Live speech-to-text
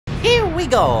we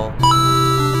go.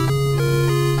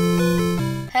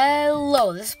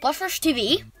 Hello, this is Plushies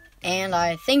TV, and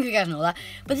I think you guys know that,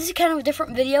 but this is kind of a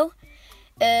different video.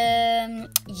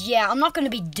 Yeah, I'm not going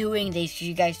to be doing these,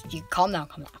 you calm down.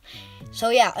 So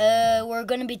yeah, we're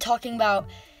going to be talking about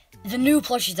the new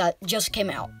plushies that just came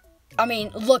out. I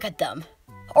mean, look at them.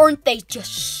 Aren't they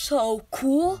just so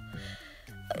cool?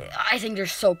 I think they're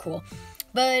so cool.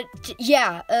 But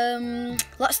yeah,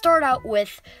 let's start out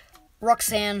with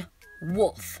Roxanne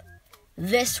Wolf.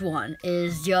 This one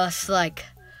is just like,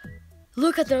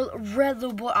 look at the red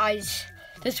little eyes.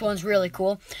 This one's really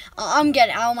cool. I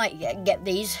might get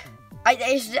these. I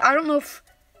don't know if,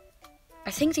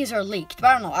 I think these are leaked, but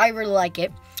I don't know. I really like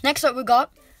it. Next up we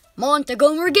got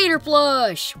Montgomery Gator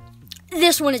plush.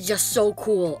 This one is just so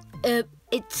cool.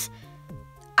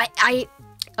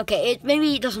 Okay,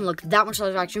 maybe it doesn't look that much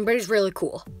live action, but it's really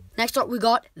cool. Next up we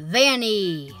got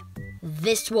Vanny.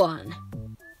 This one.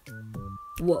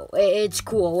 Whoa, it's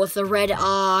cool with the red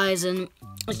eyes, and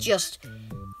it's just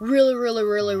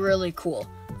really cool.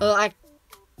 I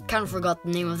kind of forgot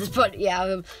the name of this, but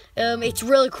yeah, it's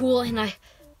really cool, and I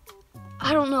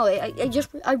don't know,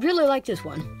 I really like this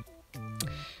one.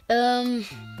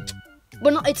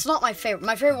 But no, it's not my favorite.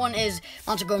 My favorite one is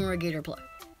Montgomery Gator plush.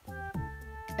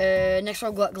 Next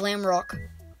one we got Glam Rock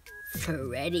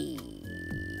Freddy.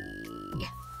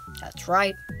 That's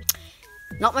right.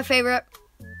 Not my favorite.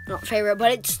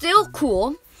 But it's still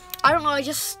cool. I don't know, I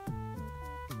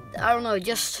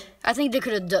think they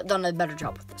could have done a better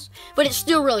job with this. But it's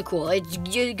still really cool.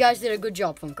 You guys did a good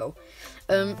job, Funko.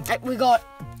 We got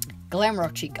Glam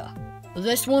Rock Chica.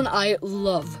 This one I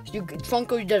love.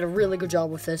 Funko, you did a really good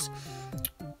job with this.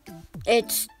 You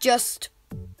guys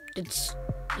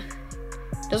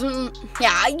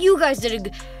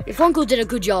Funko did a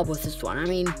good job with this one. I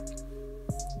mean,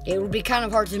 it would be kind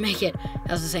of hard to make it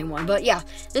as the same one. But yeah,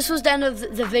 this was the end of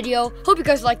the video. Hope you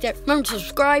guys liked it. Remember to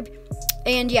subscribe.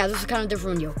 And yeah, this is kind of a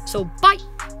different video. So, bye!